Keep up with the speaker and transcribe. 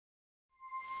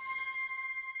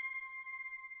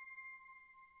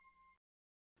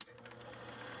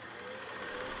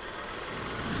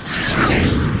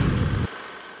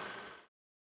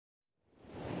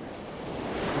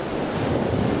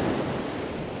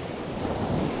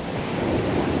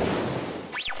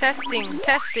Testing,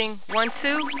 testing. 1,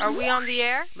 2. Are we on the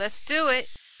air? Let's do it.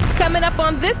 Coming up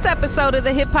on this episode of the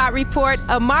HipHop Report,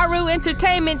 Amaru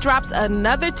Entertainment drops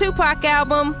another Tupac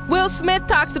album. Will Smith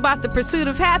talks about the pursuit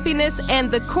of happiness,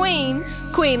 and the Queen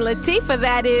Latifah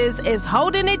that is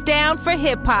holding it down for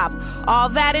hip-hop. All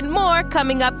that and more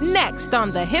coming up next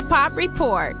on the HipHop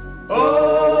Report.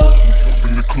 Up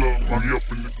in the club, money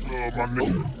up in the club, my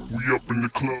nigga. We up in the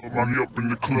club, money up in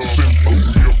the club. We up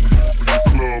in the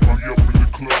club, money up in the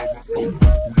club, my nigga. We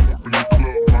up in the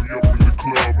club, money up in the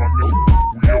club, my nigga.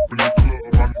 We up in the club,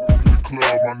 money up in the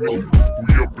club, my nigga.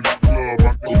 We up in the club,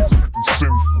 my nigga. Spitting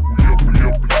sinful. We up in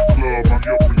the club, money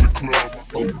up in the club, my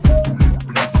nigga. We up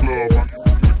in the club, money up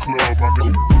in the club, my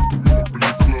nigga. We up in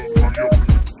the club, money up in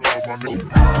the club, my nigga.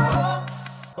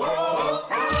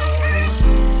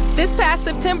 This past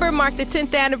September marked the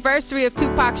 10th anniversary of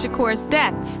Tupac Shakur's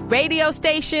death. Radio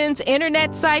stations,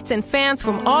 internet sites, and fans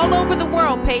from all over the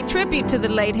world paid tribute to the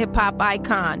late hip-hop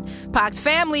icon. Pac's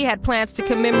family had plans to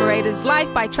commemorate his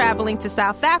life by traveling to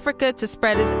South Africa to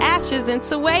spread his ashes in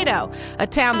Soweto, a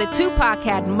town that Tupac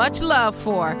had much love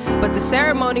for. But the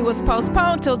ceremony was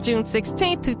postponed till June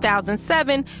 16,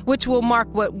 2007, which will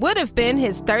mark what would have been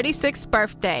his 36th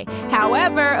birthday.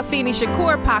 However, Afeni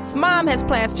Shakur, Pac's mom, has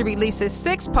plans to release his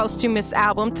 6th posthumous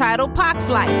album titled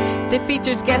pac'life that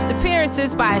features guest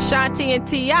appearances by Ashanti and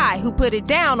T.I., who put it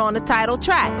down on the title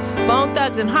track. Bone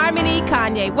Thugs and Harmony,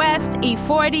 Kanye West,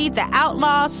 E40, The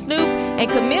Outlaws, Snoop, and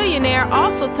Chamillionaire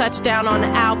also touched down on the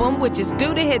album, which is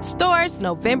due to hit stores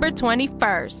November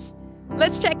 21st.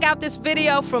 Let's check out this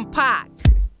video from Pac.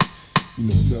 You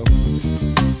know what's up?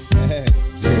 Hey,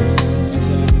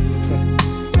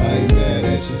 I ain't mad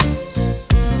at you.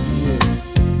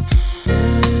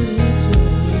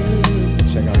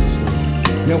 Check out the story.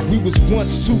 Now we was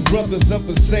once two brothers of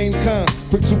the same kind,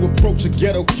 quick to approach a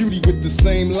ghetto cutie with the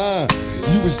same line.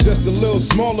 You was just a little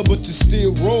smaller, but you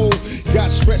still roll.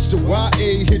 Got stretched to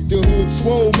YA, hit the hood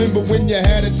swole. Remember when you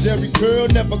had a Jerry curl,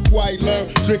 never quite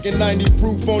learned. Drinking 90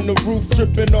 proof on the roof,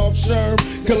 tripping off Sherm.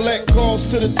 Collect calls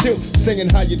to the tilt, saying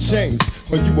how you changed.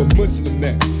 Or you a Muslim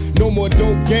now, no more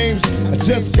dope games. I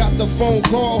just got the phone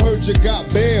call, heard you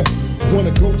got bail.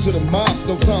 Wanna go to the mosque,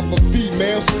 no time for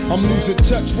females. I'm losing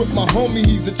touch with my homie,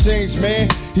 he's a changed man.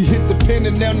 He hit the pen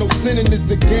and now no sinning is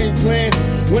the game plan.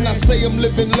 When I say I'm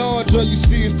living large, all you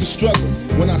see is the struggle.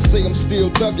 When I say I'm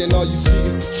still thugging, all you see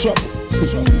is the trouble.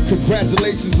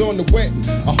 Congratulations on the wedding.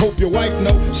 I hope your wife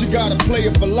know she got a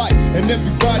player for life, and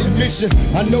everybody miss you.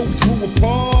 I know we grew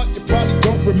apart, you probably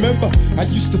don't remember. I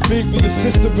used to think for your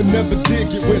sister but never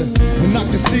did get with her. And I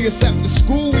can see us after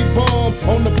school we bombed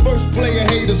on the first player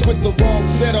haters with the wrong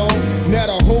set on. Now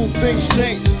the whole thing's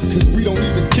changed, cause we don't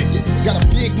even kick it. Got a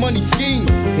big money scheme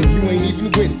and you ain't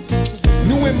even with it.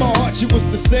 Knew in my heart you was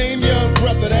the same young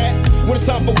brother that when it's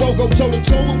time for woe, go toe to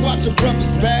toe and watch your brother's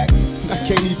back. I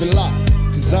can't even lie,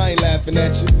 cause I ain't laughing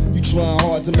at you. You trying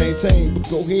hard to maintain, but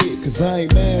go ahead, cause I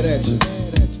ain't mad at you.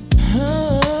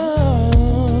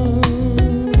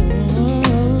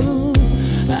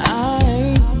 I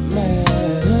ain't mad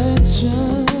at you.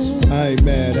 I ain't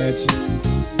mad at you.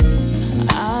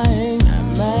 I ain't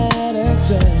mad at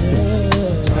you.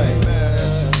 I ain't mad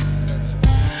at you.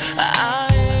 I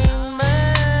ain't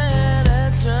mad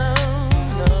at you.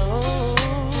 No,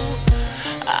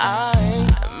 I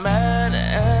ain't mad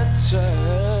at you.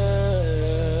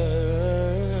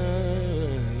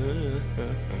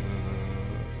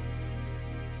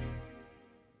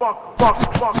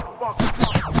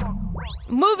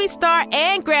 Movie star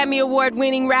and Grammy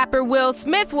Award-winning rapper Will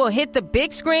Smith will hit the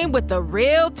big screen with a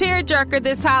real tearjerker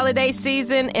this holiday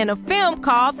season in a film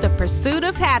called The Pursuit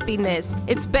of Happiness.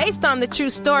 It's based on the true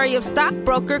story of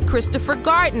stockbroker Christopher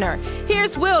Gardner.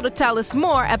 Here's Will to tell us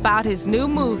more about his new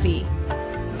movie.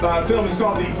 The film is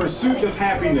called The Pursuit of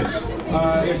Happiness.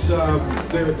 There's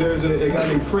a guy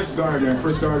named Chris Gardner, and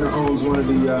Chris Gardner owns one of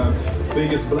the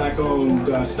biggest black-owned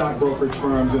stock brokerage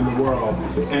firms in the world.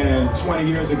 And 20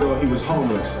 years ago, he was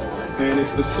homeless. And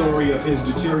it's the story of his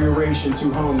deterioration to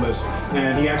homeless.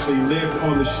 And he actually lived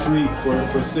on the street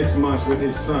for 6 months with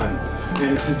his son.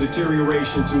 And it's his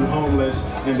deterioration to homeless,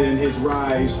 and then his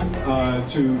rise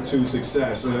to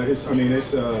success.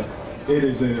 It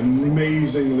is an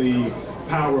amazingly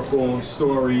powerful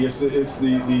story. It's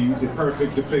the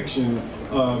perfect depiction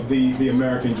of the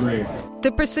American dream.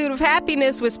 The Pursuit of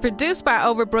Happiness was produced by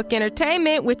Overbrook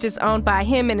Entertainment, which is owned by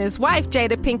him and his wife,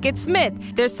 Jada Pinkett Smith.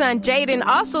 Their son, Jaden,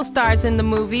 also stars in the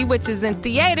movie, which is in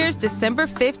theaters December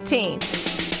 15th.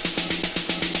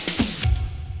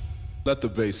 Let the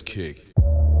bass kick.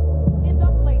 In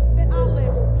the place that I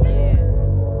live, yeah.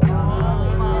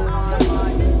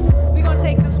 We're gonna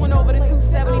take this one over to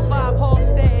 275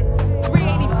 Halstead,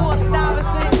 384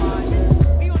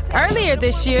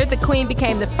 this year, the Queen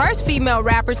became the first female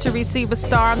rapper to receive a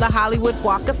star on the Hollywood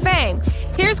Walk of Fame.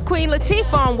 Here's Queen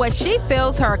Latifah on what she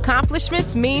feels her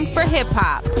accomplishments mean for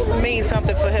hip-hop. It means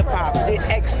something for hip-hop. It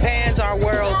expands our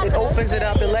world. It opens it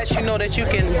up. It lets you know that you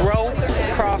can grow,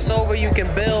 cross over, you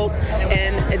can build,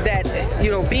 and that, you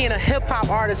know, being a hip-hop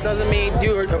artist doesn't mean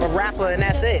you're a rapper and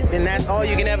that's it. And that's all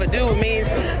you can ever do. It means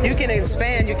you can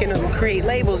expand, you can create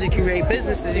labels, you can create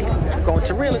businesses, you can go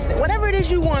into real estate, whatever it is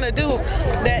you want to do.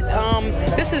 That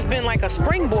this has been like a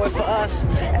springboard for us,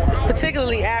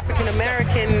 particularly African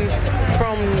American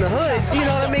from the hood, you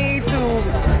know what I mean,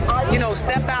 to, you know,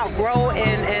 step out, grow,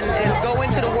 and go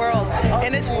into the world.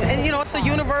 And you know, it's a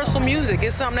universal music.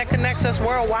 It's something that connects us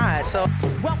worldwide. So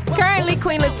currently,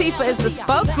 Queen Latifah is the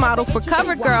spokesmodel for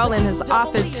CoverGirl and has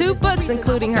authored 2 books,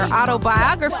 including her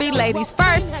autobiography, Ladies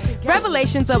First,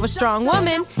 Revelations of a Strong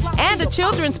Woman, and a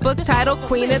children's book titled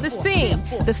Queen of the Scene.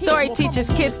 The story teaches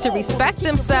kids to respect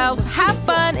themselves, have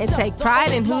fun, and take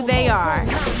pride in who they are.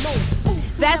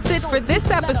 That's it for this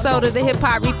episode of the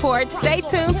HipHop Report. Stay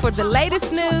tuned for the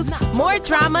latest news, more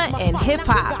drama, and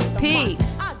hip-hop.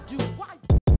 Peace.